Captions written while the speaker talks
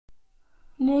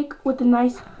Nick with the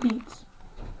nice beats.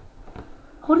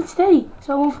 Hold it steady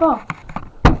so it won't fall.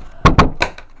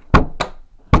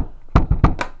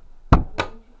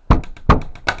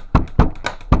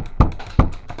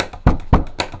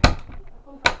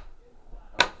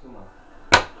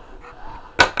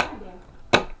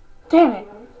 Damn it.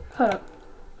 Hold up.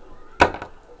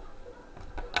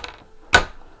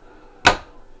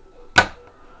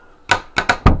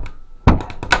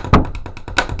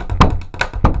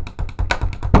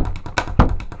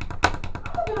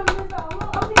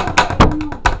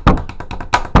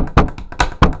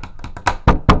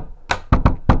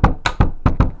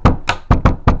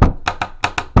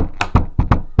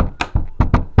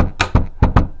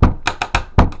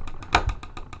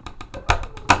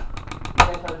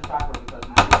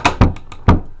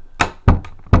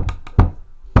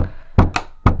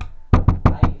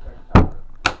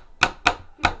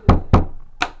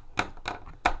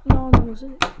 No, lose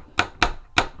it.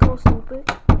 Go stupid.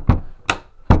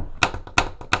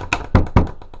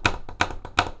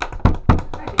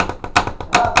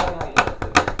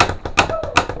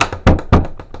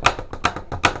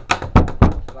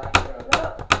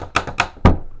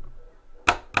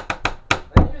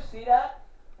 Did you see that?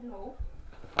 No.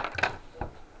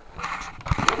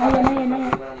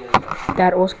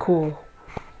 That was cool.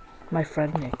 My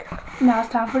friend Nick. Now it's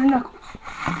time for the knuckles.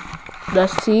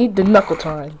 Let's see the knuckle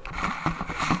time.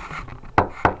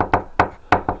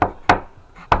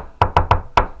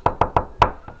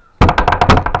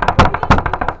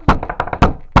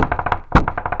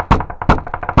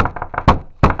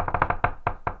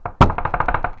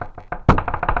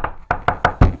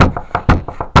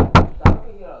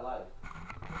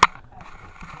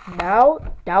 Now,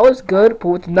 that was good, but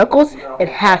with the knuckles, it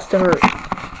has to hurt.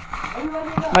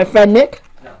 My friend Nick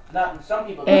Some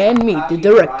people and me, the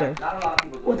director. Not a lot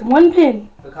of people do. With one pin.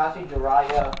 Takashi,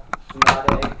 Jiraiya,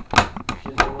 Tsunade,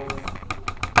 Shizuru.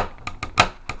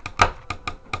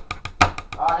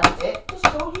 That's it?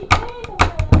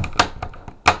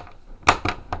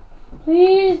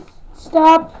 Please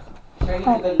stop. Straight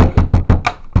to the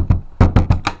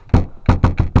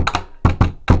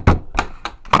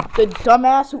The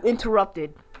dumbass who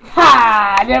interrupted.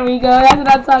 Ha! There we go. That's what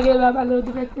I'm talking about, my little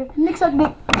director. Nick sucks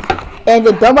dick. And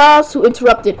the dumbass who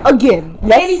interrupted again.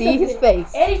 Let's And he see sucks his dick.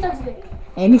 face. And he sucks dick.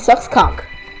 And he sucks cock.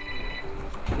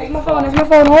 That's my phone. That's my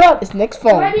phone. Hold up. It's Nick's It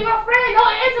might phone. be my friend.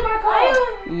 Don't answer my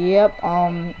call. Yep,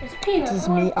 It's Peanut. this is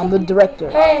me. I'm the director.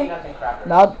 Hey.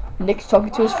 Now Nick's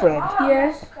talking to his friend.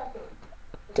 Yes.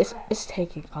 This is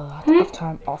taking a lot of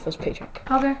time off his paycheck.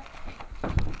 Okay.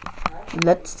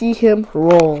 Let's see him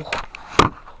roll.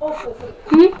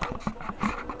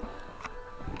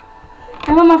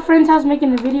 I'm at my friend's house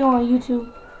making a video on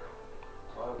YouTube.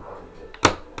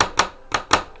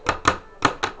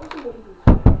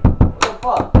 What the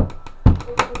fuck?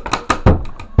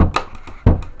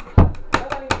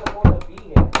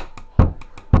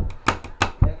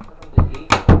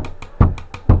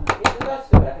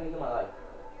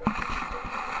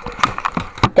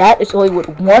 That is only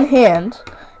with one hand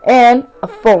and a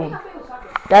phone.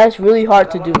 That is really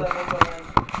hard to do.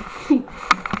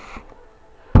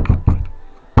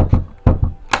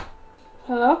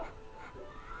 Hello?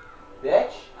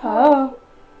 Bitch? Hello?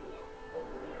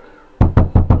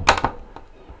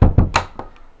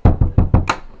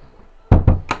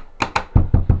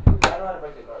 I know how to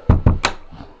break the guard.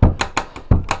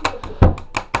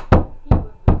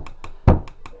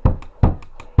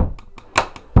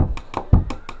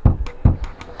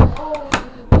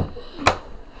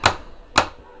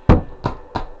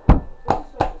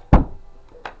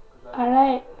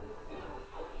 Alright.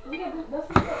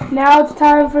 Now it's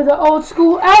time for the old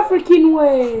school African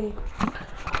way.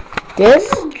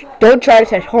 Don't try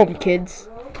this at home, kids.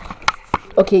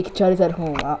 Okay, you can try this at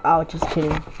home. I was just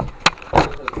kidding.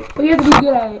 But you have to be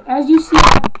good at it. As you see,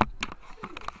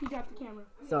 you dropped the camera.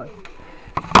 Sorry.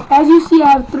 As you see,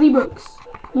 I have 3 books.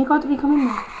 Make all 3 come in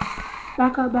there.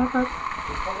 Back up, back up.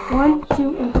 1,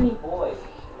 2, and 3.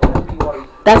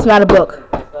 That's not a book.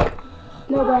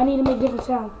 No, but I need to make different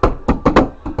sounds.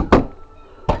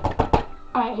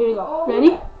 Alright, here we go.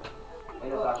 Ready?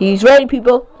 He's ready,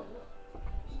 people.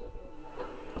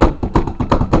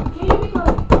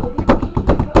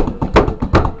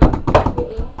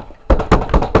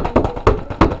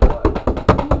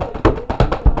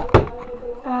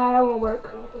 That won't work.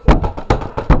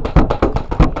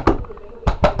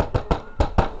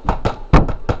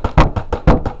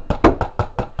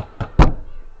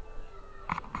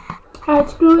 Alright,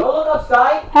 screw it. Don't look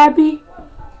outside. Happy?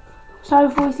 Sorry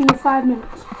for wasting your 5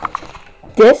 minutes.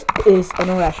 This is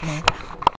irrational.